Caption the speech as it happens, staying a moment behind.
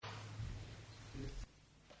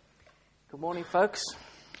Good morning, folks.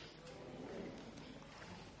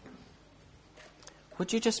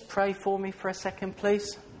 Would you just pray for me for a second,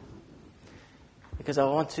 please? Because I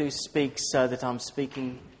want to speak so that I'm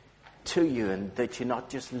speaking to you and that you're not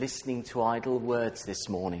just listening to idle words this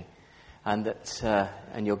morning. And that,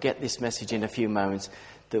 and you'll get this message in a few moments,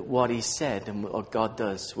 that what he said and what God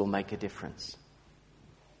does will make a difference.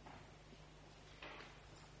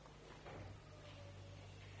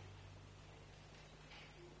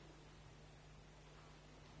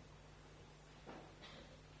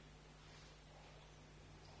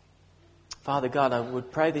 Father God, I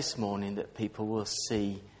would pray this morning that people will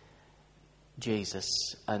see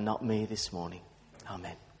Jesus and not me this morning.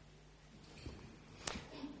 Amen.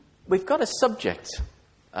 We've got a subject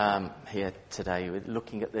here today. We're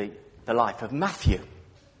looking at the life of Matthew.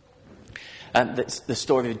 And that's the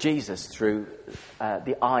story of Jesus through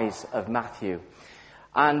the eyes of Matthew.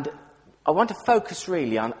 And I want to focus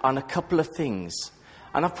really on a couple of things.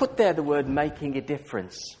 And I've put there the word making a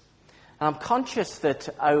difference. I'm conscious that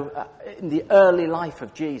in the early life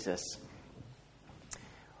of Jesus,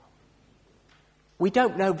 we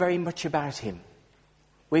don't know very much about him.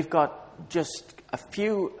 We've got just a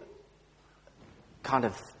few kind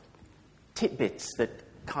of tidbits that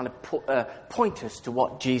kind of point us to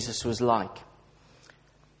what Jesus was like.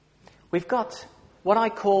 We've got what I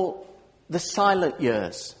call the silent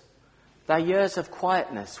years. They're years of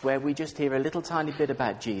quietness where we just hear a little tiny bit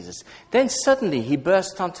about Jesus. Then suddenly he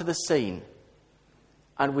burst onto the scene.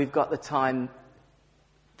 And we've got the time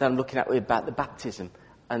that I'm looking at about the baptism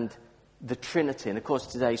and the Trinity. And of course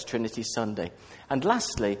today's Trinity Sunday. And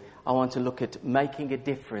lastly, I want to look at making a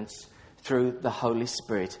difference through the Holy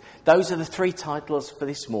Spirit. Those are the three titles for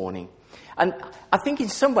this morning. And I think in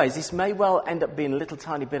some ways this may well end up being a little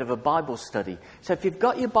tiny bit of a Bible study. So if you've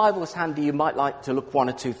got your Bibles handy, you might like to look one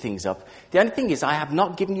or two things up. The only thing is I have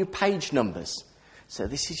not given you page numbers. So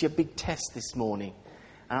this is your big test this morning.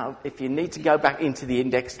 If you need to go back into the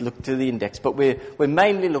index, look to the index. But we're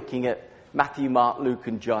mainly looking at Matthew, Mark, Luke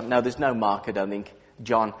and John. No, there's no Mark, I don't think.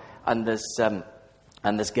 John. And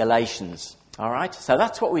there's Galatians. All right? So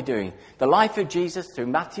that's what we're doing. The life of Jesus through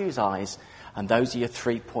Matthew's eyes. And those are your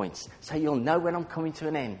 3 points. So you'll know when I'm coming to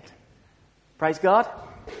an end. Praise God.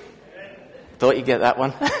 Thought you'd get that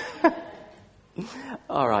one.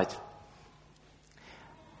 All right.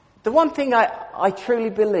 The one thing I truly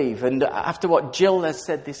believe, and after what Jill has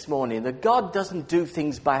said this morning, that God doesn't do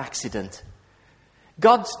things by accident.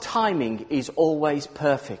 God's timing is always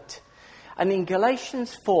perfect. And in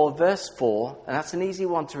Galatians 4, verse 4, and that's an easy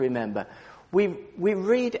one to remember, we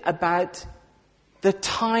read about the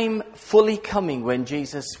time fully coming when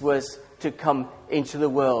Jesus was to come into the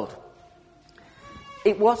world.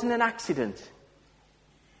 It wasn't an accident.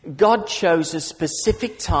 God chose a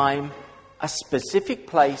specific time, a specific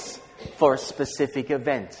place for a specific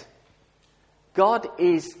event. God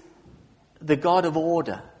is the God of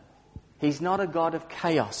order. He's not a God of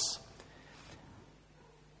chaos.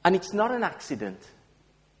 And it's not an accident.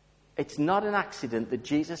 It's not an accident that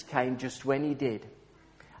Jesus came just when he did.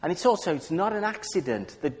 And it's not an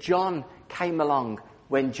accident that John came along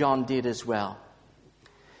when John did as well.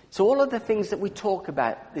 So all of the things that we talk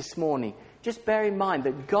about this morning, just bear in mind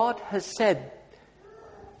that God has said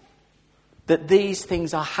that these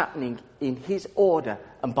things are happening in his order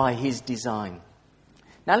and by his design.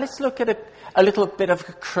 Now let's look at a little bit of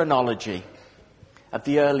a chronology of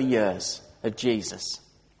the early years of Jesus.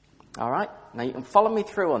 All right? Now you can follow me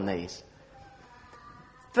through on these.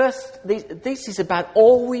 First, this is about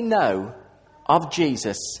all we know of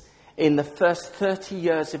Jesus in the first 30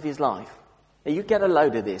 years of his life. Now, you get a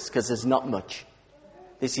load of this because there's not much.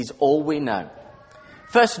 This is all we know.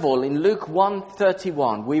 First of all, in Luke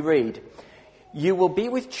 1:31, we read, "You will be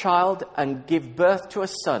with child and give birth to a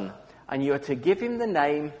son, and you are to give him the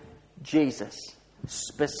name Jesus."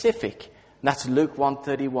 Specific. And that's Luke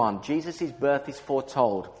 1:31. Jesus' birth is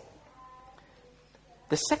foretold.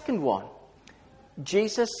 The second one,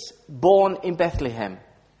 Jesus born in Bethlehem,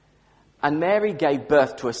 and Mary gave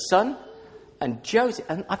birth to a son, and Joseph,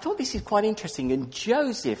 and I thought this is quite interesting, and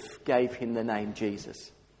Joseph gave him the name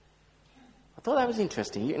Jesus. I thought that was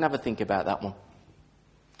interesting. You can have a think about that one.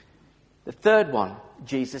 The third one,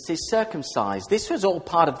 Jesus is circumcised. This was all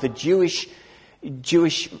part of the Jewish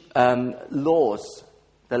laws,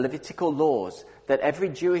 the Levitical laws, that every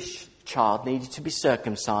Jewish child needed to be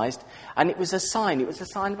circumcised, and it was a sign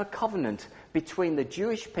of a covenant between the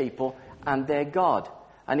Jewish people and their God.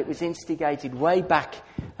 And it was instigated way back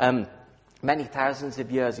many thousands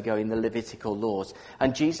of years ago in the Levitical laws.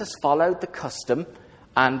 And Jesus followed the custom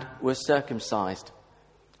and was circumcised.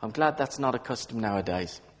 I'm glad that's not a custom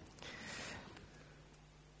nowadays.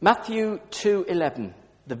 Matthew 2:11,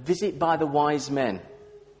 the visit by the wise men.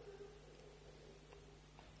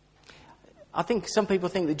 I think some people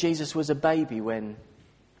think that Jesus was a baby when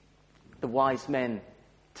the wise men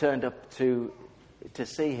turned up to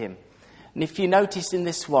see him. And if you notice in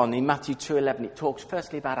this one, in Matthew 2:11, it talks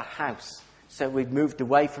firstly about a house. So we've moved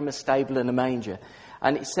away from a stable and a manger.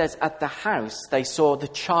 And it says at the house they saw the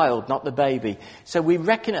child, not the baby. So we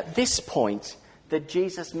reckon at this point that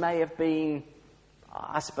Jesus may have been,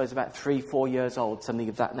 I suppose, about 3-4 years old, something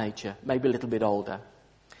of that nature, maybe a little bit older.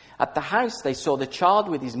 At the house they saw the child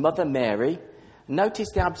with his mother Mary. Notice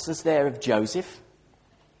the absence there of Joseph.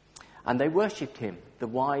 And they worshipped him. The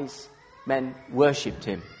wise men worshipped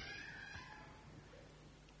him.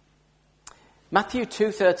 Matthew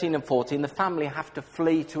 2:13 and 14, the family have to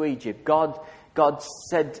flee to Egypt. God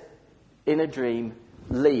said in a dream,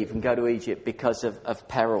 leave and go to Egypt because of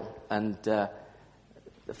peril and the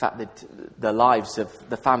fact that the lives of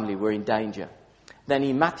the family were in danger. Then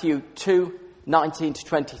in Matthew 2:19 to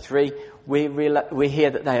 23, we hear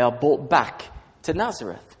that they are brought back to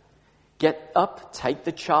Nazareth. Get up, take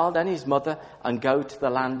the child and his mother and go to the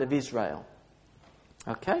land of Israel.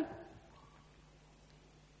 Okay?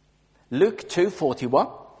 Luke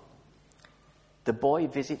 2:41. The boy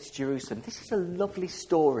visits Jerusalem. This is a lovely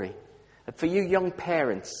story. For you young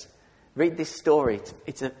parents, read this story.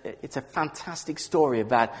 It's a fantastic story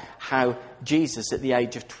about how Jesus, at the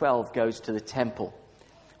age of 12, goes to the temple.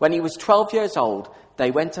 When he was 12 years old,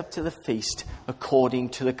 they went up to the feast according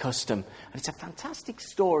to the custom. And it's a fantastic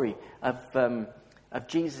story of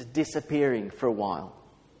Jesus disappearing for a while.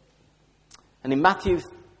 And in Matthew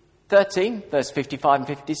 13, verse 55 and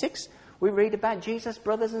 56, we read about Jesus'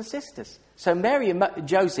 brothers and sisters. So Mary and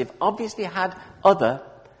Joseph obviously had other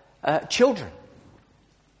children.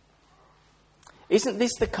 Isn't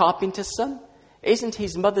this the carpenter's son? Isn't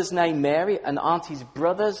his mother's name Mary, and aren't his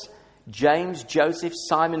brothers James, Joseph,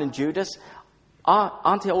 Simon and Judas?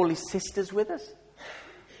 Aren't all his sisters with us?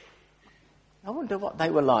 I wonder what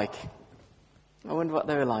they were like.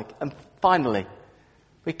 And finally,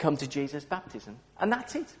 we come to Jesus' baptism. And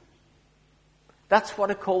that's it. That's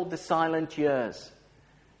what are called the silent years.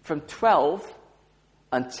 From 12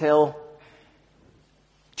 until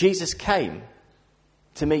Jesus came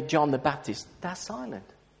to meet John the Baptist, they're silent.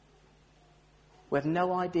 We have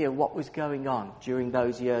no idea what was going on during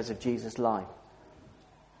those years of Jesus' life.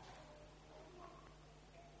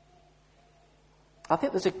 I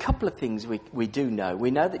think there's a couple of things we do know.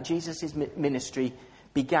 We know that Jesus' ministry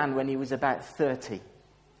began when he was about 30.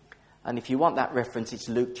 And if you want that reference, it's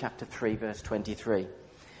Luke chapter 3, verse 23.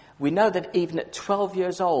 We know that even at 12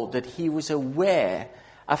 years old, that he was aware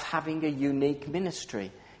of having a unique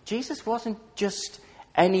ministry. Jesus wasn't just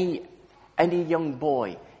any young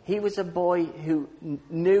boy. He was a boy who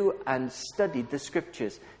knew and studied the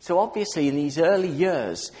scriptures. So obviously in these early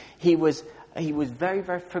years, he was very,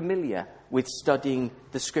 very familiar with studying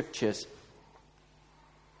the scriptures.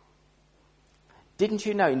 Didn't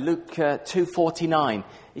you know, in Luke 2:49,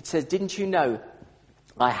 it says, didn't you know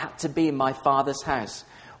I had to be in my Father's house?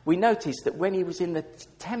 We noticed that when he was in the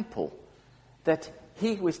temple, that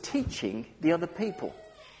he was teaching the other people.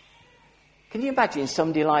 Can you imagine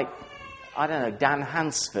somebody like, I don't know, Dan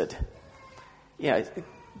Hansford,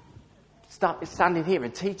 standing here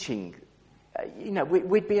and teaching?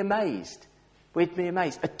 We'd be amazed. We'd be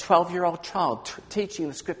amazed. A 12-year-old child teaching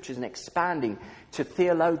the scriptures and expanding to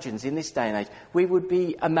theologians in this day and age. We would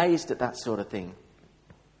be amazed at that sort of thing.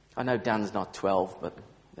 I know Dan's not 12, but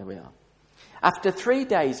there we are. After 3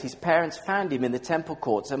 days, his parents found him in the temple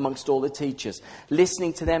courts amongst all the teachers,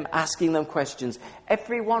 listening to them, asking them questions.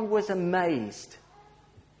 Everyone was amazed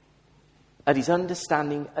at his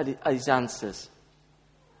understanding, at his answers.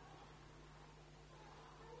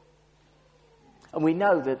 And we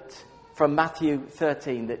know that from Matthew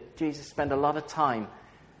 13 that Jesus spent a lot of time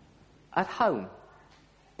at home,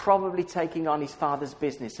 probably taking on his father's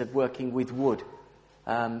business of working with wood.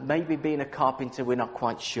 Maybe being a carpenter, we're not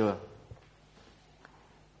quite sure.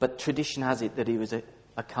 But tradition has it that he was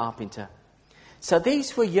a carpenter. So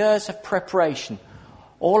these were years of preparation.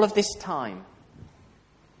 All of this time,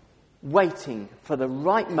 waiting for the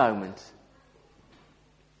right moment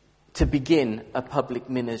to begin a public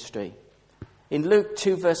ministry. In Luke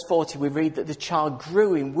 2 verse 40 we read that the child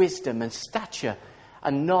grew in wisdom and stature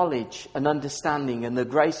and knowledge and understanding, and the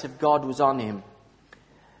grace of God was on him.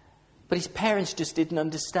 But his parents just didn't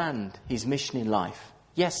understand his mission in life.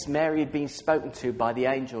 Yes, Mary had been spoken to by the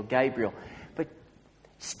angel Gabriel, but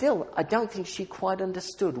still I don't think she quite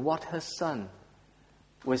understood what her son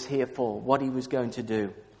was here for, what he was going to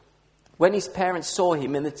do. When his parents saw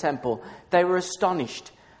him in the temple, they were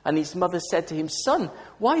astonished And his mother said to him, "Son,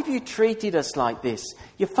 why have you treated us like this?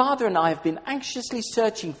 Your father and I have been anxiously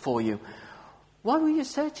searching for you." "Why were you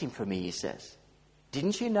searching for me?" he says.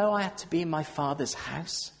 "Didn't you know I had to be in my father's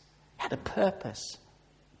house?" Had a purpose.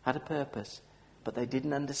 Had a purpose. But they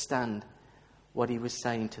didn't understand what he was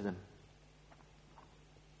saying to them.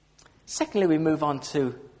 Secondly, we move on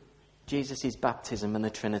to Jesus' baptism and the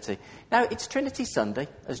Trinity. Now, it's Trinity Sunday,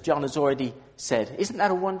 as John has already said. Isn't that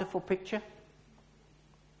a wonderful picture?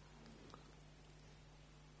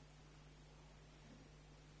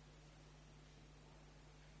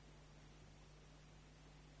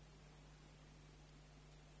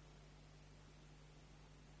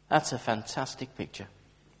 That's a fantastic picture.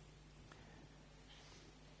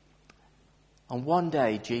 On one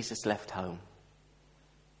day, Jesus left home.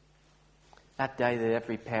 That day that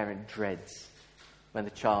every parent dreads when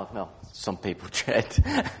the child, well, some people dread,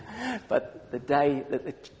 but the day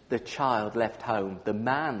that the child left home, the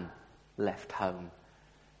man left home.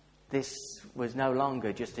 This was no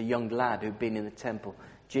longer just a young lad who'd been in the temple.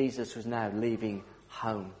 Jesus was now leaving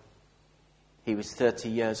home. He was 30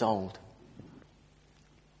 years old.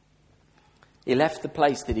 He left the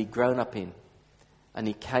place that he'd grown up in, and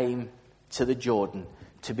he came to the Jordan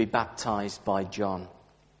to be baptized by John.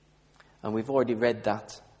 And we've already read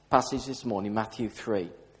that passage this morning, Matthew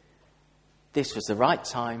 3. This was the right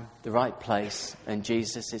time, the right place, and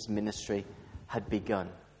Jesus' ministry had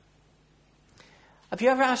begun. Have you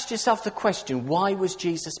ever asked yourself the question, why was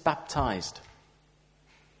Jesus baptized?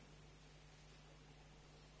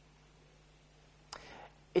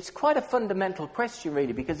 It's quite a fundamental question,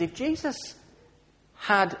 really, because if Jesus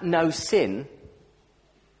had no sin,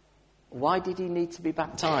 why did he need to be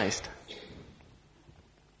baptized?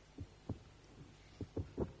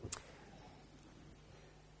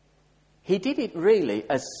 He did it really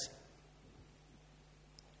as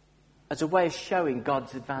a way of showing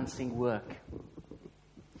God's advancing work.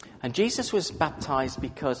 And Jesus was baptized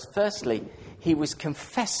because, firstly, he was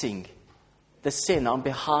confessing the sin on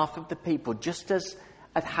behalf of the people, just as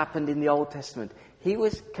had happened in the Old Testament. He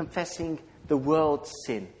was confessing the world's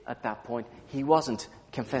sin at that point. He wasn't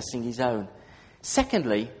confessing his own.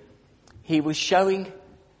 Secondly, he was showing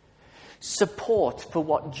support for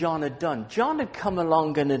what John had done. John had come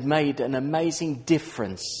along and had made an amazing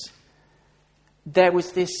difference. There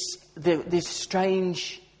was this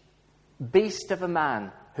strange beast of a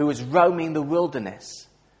man who was roaming the wilderness,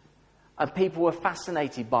 and people were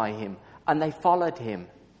fascinated by him, and they followed him.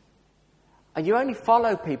 And you only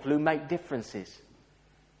follow people who make differences.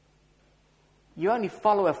 You only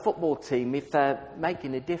follow a football team if they're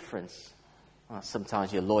making a difference. Well,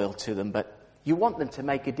 sometimes you're loyal to them, but you want them to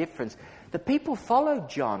make a difference. The people followed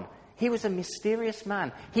John. He was a mysterious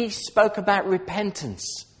man. He spoke about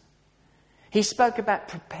repentance. He spoke about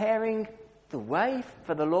preparing the way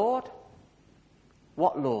for the Lord.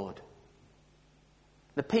 What Lord?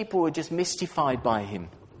 The people were just mystified by him.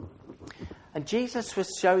 And Jesus was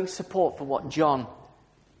showing support for what John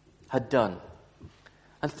had done.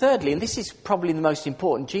 And thirdly, and this is probably the most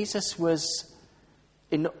important, Jesus was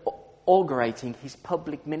inaugurating his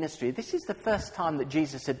public ministry. This is the first time that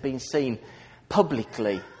Jesus had been seen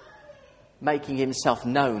publicly making himself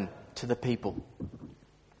known to the people.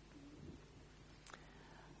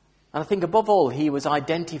 And I think above all, he was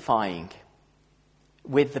identifying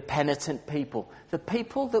with the penitent people. The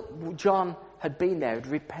people that John had been there had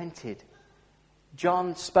repented.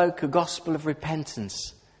 John spoke a gospel of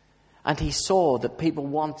repentance. And he saw that people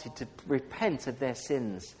wanted to repent of their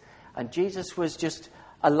sins. And Jesus was just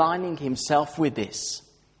aligning himself with this.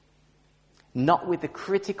 Not with the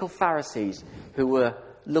critical Pharisees who were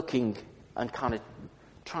looking and kind of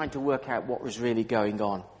trying to work out what was really going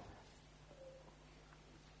on.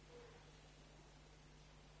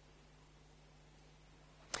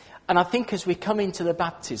 And I think as we come into the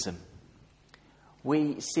baptism,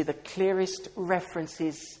 we see the clearest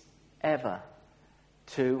references ever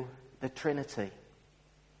to the Trinity.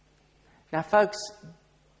 Now, folks,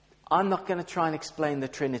 I'm not going to try and explain the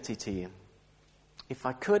Trinity to you. If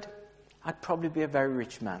I could, I'd probably be a very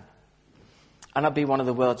rich man. And I'd be one of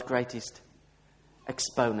the world's greatest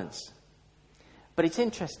exponents. But it's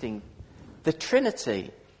interesting. The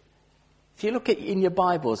Trinity, if you look at in your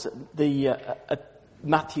Bibles, at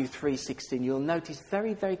Matthew 3:16, you'll notice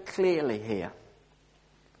very, very clearly here.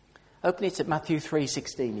 Open it at Matthew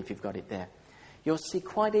 3:16 if you've got it there. You'll see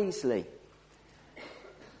quite easily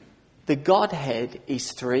the Godhead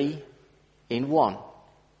is 3 in 1.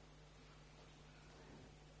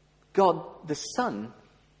 God the Son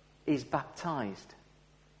is baptized.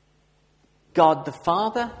 God the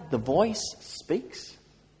Father, the voice, speaks.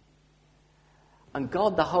 And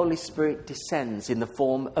God the Holy Spirit descends in the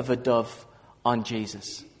form of a dove on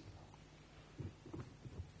Jesus.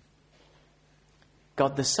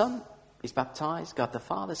 God the Son is baptized, God the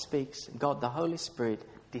Father speaks, and God the Holy Spirit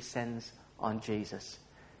descends on Jesus.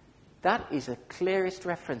 That is the clearest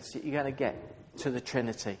reference that you're going to get to the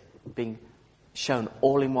Trinity being shown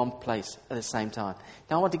all in one place at the same time.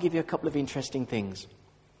 Now I want to give you a couple of interesting things.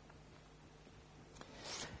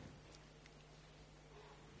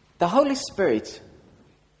 The Holy Spirit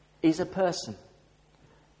is a person.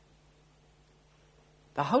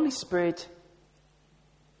 The Holy Spirit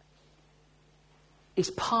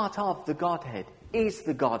is part of the Godhead, is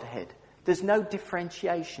the Godhead. There's no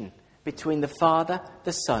differentiation between the Father,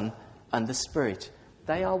 the Son, and the Spirit.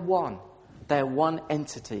 They are one. They are one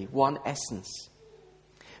entity, one essence.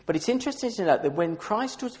 But it's interesting to note that when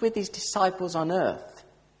Christ was with his disciples on earth,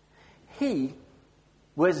 he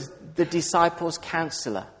was the disciples'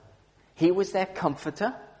 counselor. He was their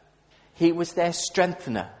comforter. He was their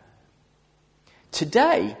strengthener.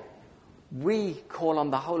 Today, we call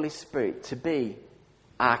on the Holy Spirit to be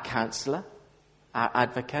our counselor, our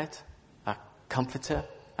advocate, our comforter,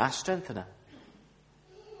 our strengthener.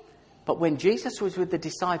 But when Jesus was with the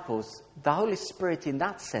disciples, the Holy Spirit in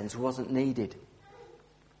that sense wasn't needed,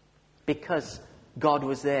 because God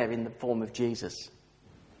was there in the form of Jesus.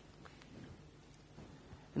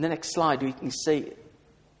 In the next slide, we can see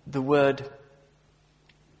the word,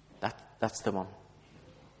 that's the one.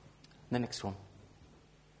 The next one.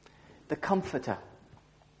 The Comforter.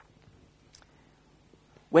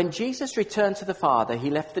 When Jesus returned to the Father, he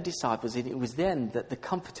left the disciples, and it was then that the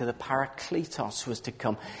Comforter, the Parakletos, was to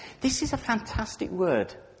come. This is a fantastic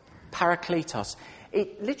word, Parakletos.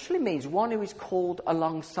 It literally means one who is called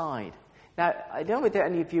alongside. Now, I don't know whether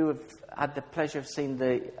any of you have had the pleasure of seeing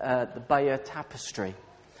the Bayeux Tapestry.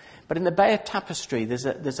 But in the Bayeux Tapestry, there's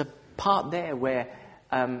a part there where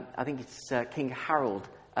I think it's King Harold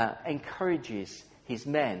encourages his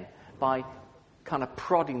men by kind of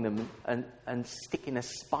prodding them and sticking a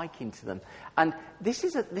spike into them. And this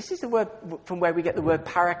is the word from where we get the word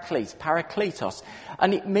paraclete, parakletos.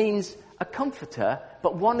 And it means a comforter,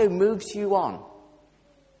 but one who moves you on,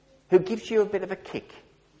 who gives you a bit of a kick.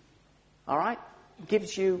 All right?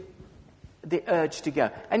 Gives you the urge to go.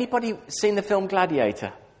 Anybody seen the film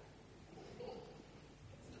Gladiator?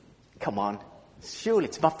 Come on. Surely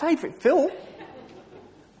it's my favourite film.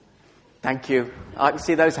 Thank you. I can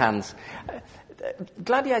see those hands.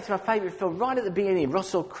 Gladiator, my favourite film. Right at the beginning,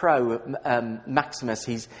 Russell Crowe, Maximus,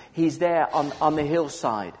 he's there on the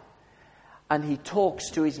hillside. And he talks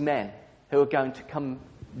to his men who are going to come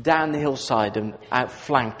down the hillside and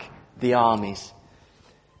outflank the armies.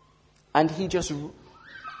 And he just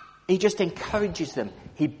encourages them.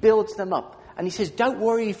 He builds them up. And he says, don't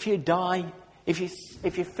worry if you die. If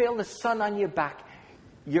you feel the sun on your back,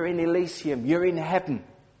 you're in Elysium, you're in heaven.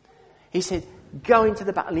 He said, go into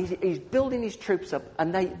the battle. He's building his troops up,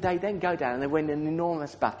 and they then go down and they win an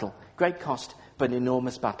enormous battle. Great cost, but an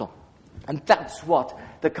enormous battle. And that's what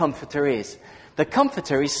the Comforter is. The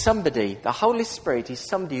Comforter is somebody, the Holy Spirit is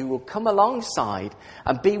somebody who will come alongside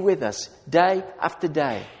and be with us day after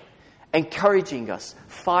day, encouraging us,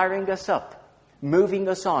 firing us up, moving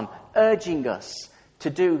us on, urging us to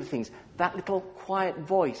do things. That little quiet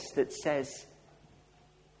voice that says,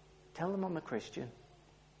 tell them I'm a Christian.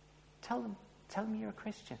 Tell them you're a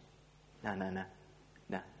Christian. No.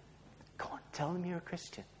 Go on, tell them you're a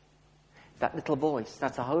Christian. That little voice,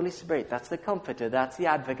 that's the Holy Spirit, that's the Comforter, that's the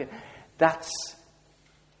Advocate. That's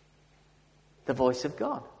the voice of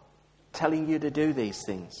God telling you to do these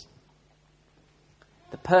things.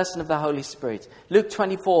 The person of the Holy Spirit. Luke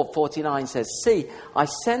 24:49 says, see, I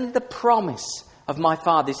send the promise of my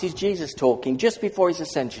Father. This is Jesus talking just before his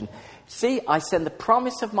ascension. See, I send the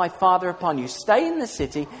promise of my Father upon you. Stay in the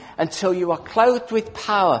city until you are clothed with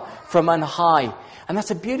power from on high. And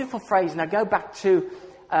that's a beautiful phrase. Now go back to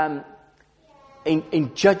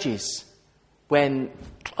in Judges when,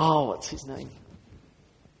 what's his name?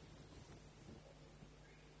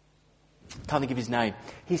 Can't think of his name.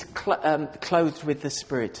 He's clothed with the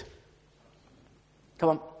Spirit. Come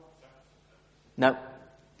on. No.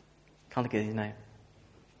 Can't think of his name.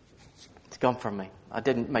 It's gone from me. I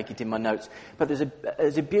didn't make it in my notes. But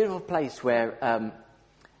there's a beautiful place where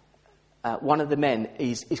one of the men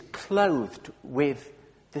is clothed with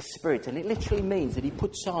the Spirit. And it literally means that he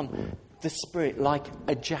puts on the Spirit like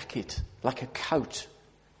a jacket, like a coat.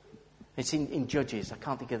 It's in Judges. I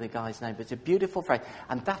can't think of the guy's name, but it's a beautiful phrase.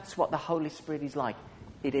 And that's what the Holy Spirit is like.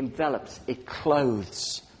 It envelops, it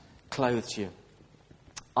clothes you.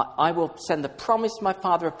 I will send the promise of my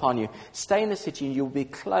Father upon you. Stay in the city and you will be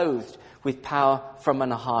clothed with power from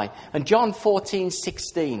on high. And John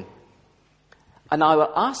 14:16. And I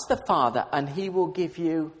will ask the Father, and he will give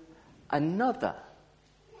you another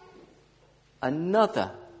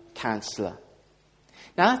counselor.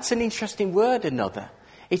 Now that's an interesting word, another.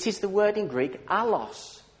 It is the word in Greek,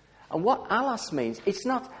 allos. And what allos means, it's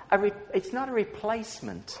not a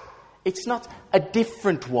replacement. It's not a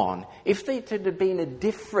different one. If there had been a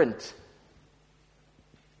different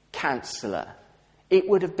counselor, it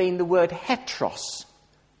would have been the word heteros,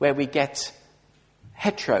 where we get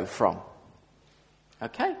hetero from.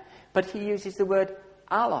 Okay? But he uses the word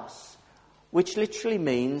allos, which literally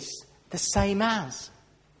means the same as.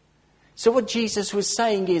 So what Jesus was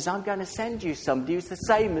saying is, I'm going to send you somebody who's the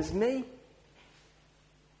same as me.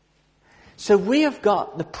 So we have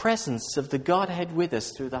got the presence of the Godhead with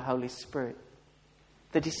us through the Holy Spirit.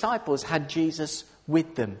 The disciples had Jesus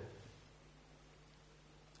with them.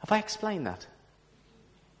 Have I explained that?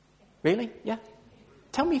 Really? Yeah?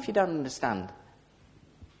 Tell me if you don't understand.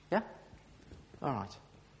 Yeah? All right.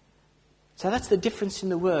 So that's the difference in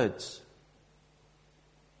the words.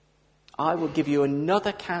 I will give you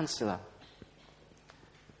another counselor.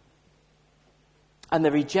 And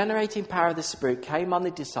the regenerating power of the Spirit came on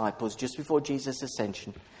the disciples just before Jesus'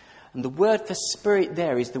 ascension. And the word for spirit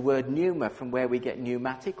there is the word pneuma, from where we get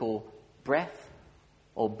pneumatic or breath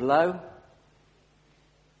or blow.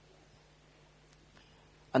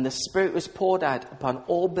 And the Spirit was poured out upon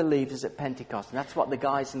all believers at Pentecost. And that's what the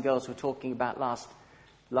guys and girls were talking about last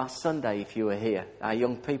Sunday, if you were here. Our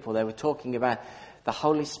young people, they were talking about the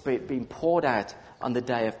Holy Spirit being poured out on the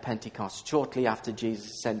day of Pentecost, shortly after Jesus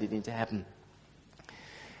ascended into heaven.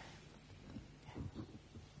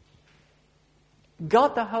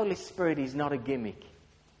 God the Holy Spirit is not a gimmick.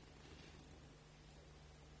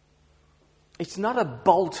 It's not a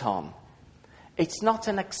bolt-on. It's not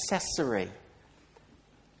an accessory.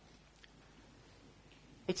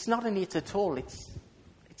 It's not an it at all.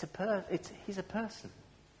 He's a person.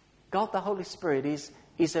 God the Holy Spirit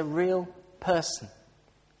is a real person.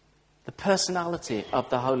 The personality of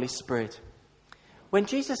the Holy Spirit. When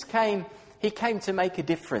Jesus came, he came to make a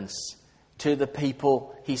difference to the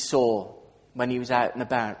people he saw when he was out and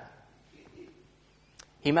about.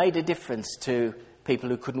 He made a difference to people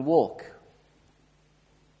who couldn't walk.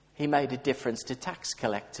 He made a difference to tax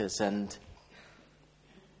collectors and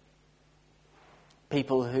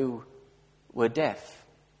people who were deaf.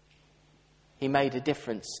 He made a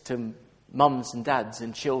difference to mums and dads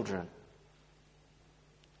and children.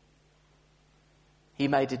 He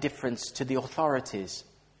made a difference to the authorities.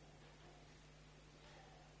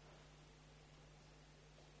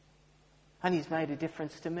 And he's made a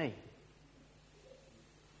difference to me.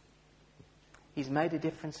 He's made a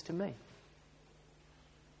difference to me.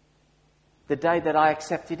 The day that I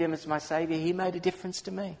accepted him as my Saviour, he made a difference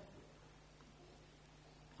to me.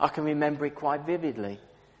 I can remember it quite vividly.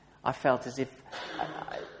 I felt as if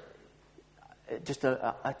just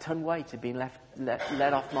a ton weight had been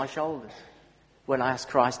let off my shoulders when I asked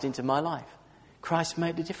Christ into my life. Christ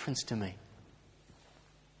made a difference to me.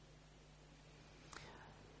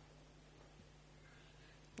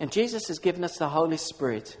 And Jesus has given us the Holy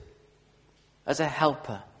Spirit as a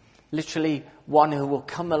helper, literally one who will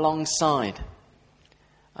come alongside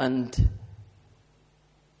and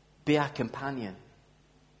be our companion.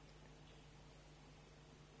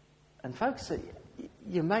 And folks,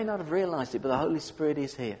 you may not have realised it, but the Holy Spirit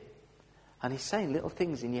is here. And he's saying little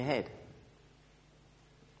things in your head.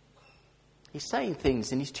 He's saying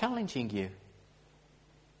things and he's challenging you.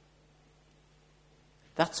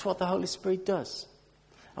 That's what the Holy Spirit does.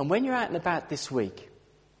 And when you're out and about this week,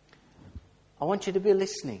 I want you to be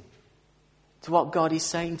listening to what God is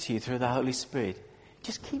saying to you through the Holy Spirit.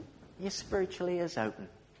 Just keep your spiritual ears open.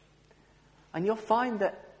 And you'll find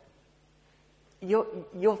that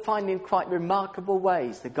you'll find in quite remarkable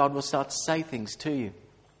ways that God will start to say things to you.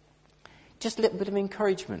 Just a little bit of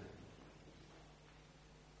encouragement.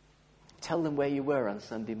 Tell them where you were on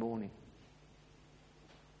Sunday morning.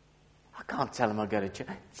 I can't tell them I go to church.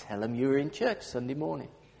 Tell them you were in church Sunday morning.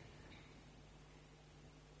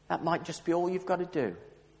 That might just be all you've got to do.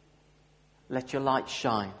 Let your light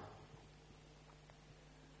shine.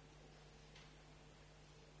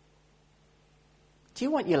 Do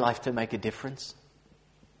you want your life to make a difference?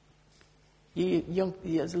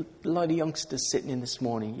 There's a lot of youngsters sitting in this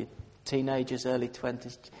morning, you teenagers, early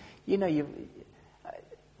 20s. You know,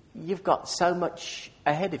 you've got so much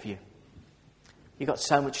ahead of you. You've got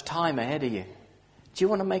so much time ahead of you. Do you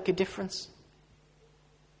want to make a difference?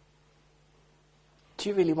 Do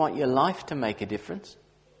you really want your life to make a difference?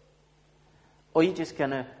 Or you're just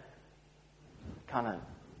going to kind of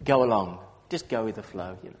go along, just go with the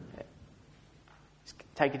flow, Just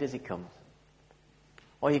take it as it comes.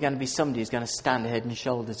 Or you're going to be somebody who's going to stand head and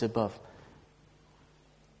shoulders above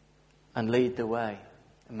and lead the way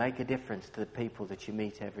and make a difference to the people that you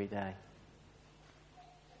meet every day.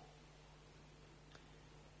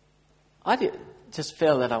 I just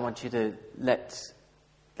feel that I want you to let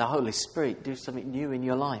the Holy Spirit do something new in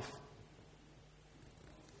your life.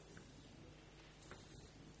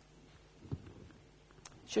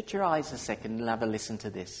 Shut your eyes a second and have a listen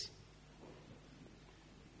to this.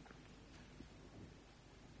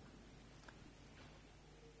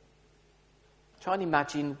 Try and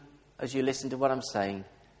imagine, as you listen to what I'm saying,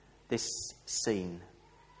 this scene.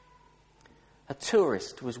 A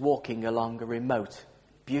tourist was walking along a remote,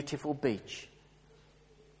 beautiful beach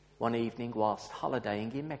one evening whilst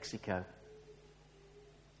holidaying in Mexico.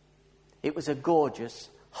 It was a gorgeous,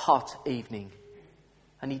 hot evening,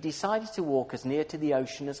 and he decided to walk as near to the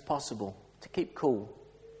ocean as possible to keep cool.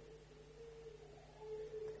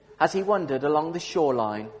 As he wandered along the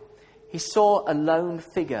shoreline, he saw a lone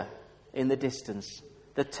figure in the distance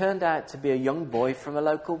that turned out to be a young boy from a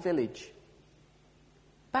local village.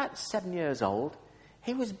 About 7 years old,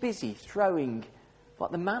 he was busy throwing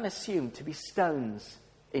what the man assumed to be stones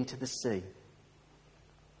into the sea.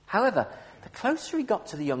 However, the closer he got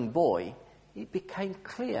to the young boy, it became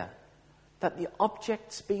clear that the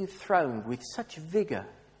objects being thrown with such vigour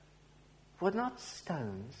were not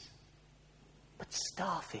stones, but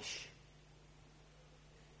starfish.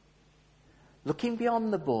 Looking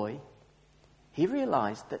beyond the boy, he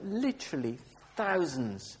realised that literally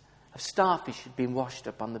thousands of starfish had been washed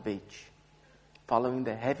up on the beach, following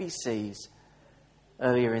the heavy seas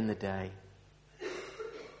earlier in the day.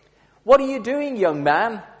 "What are you doing, young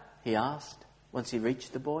man?" he asked once he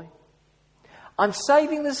reached the boy. "I'm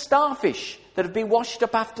saving the starfish that have been washed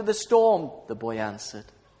up after the storm," the boy answered.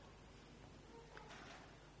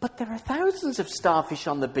 "But there are thousands of starfish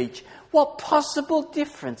on the beach. What possible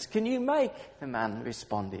difference can you make?" the man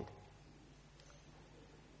responded.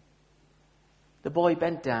 The boy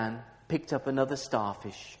bent down, picked up another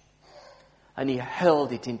starfish, and he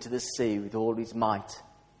hurled it into the sea with all his might.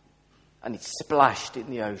 And it splashed in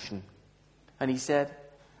the ocean. And he said,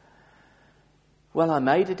 "Well, I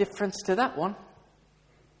made a difference to that one."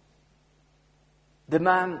 The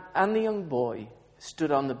man and the young boy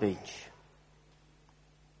stood on the beach,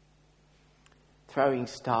 throwing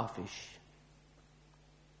starfish.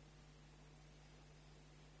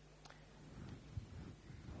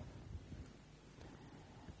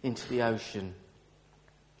 Into the ocean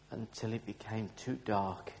until it became too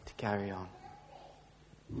dark to carry on.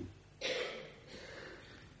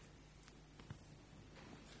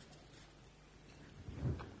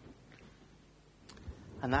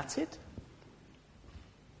 And that's it.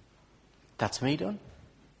 That's me done.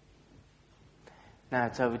 Now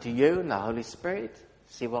it's over to you and the Holy Spirit.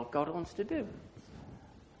 See what God wants to do.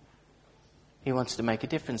 He wants to make a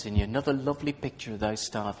difference in you. Another lovely picture of those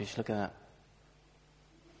starfish. Look at that.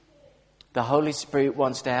 The Holy Spirit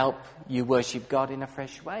wants to help you worship God in a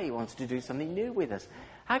fresh way. He wants to do something new with us.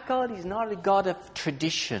 Our God is not a God of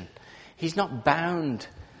tradition. He's not bound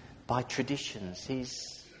by traditions.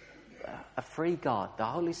 He's a free God. The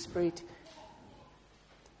Holy Spirit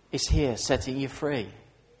is here setting you free,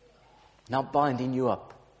 not binding you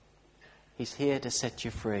up. He's here to set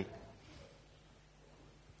you free. Do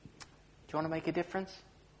you want to make a difference?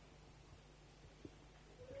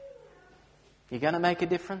 You're going to make a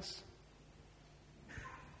difference?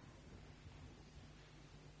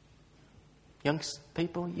 Young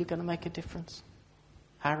people, you're going to make a difference?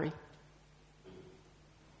 Harry?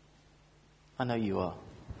 I know you are.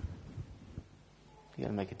 You're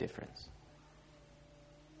going to make a difference.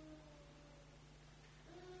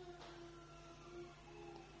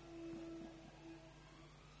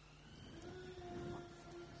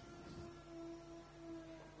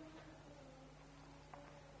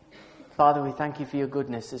 Father, we thank you for your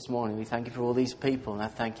goodness this morning. We thank you for all these people, and I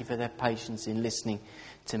thank you for their patience in listening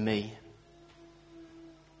to me.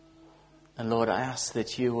 And Lord, I ask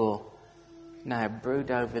that you will now brood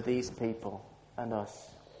over these people and us.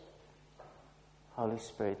 Holy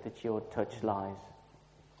Spirit, that you will touch lives.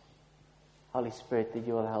 Holy Spirit, that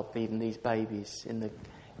you will help even these babies in the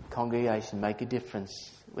congregation make a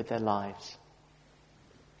difference with their lives.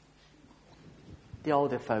 The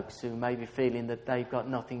older folks who may be feeling that they've got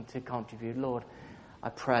nothing to contribute, Lord, I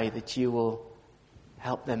pray that you will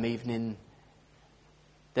help them even in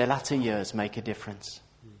their latter years make a difference.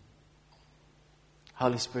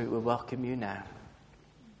 Holy Spirit, we welcome you now.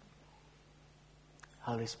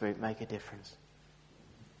 Holy Spirit, make a difference.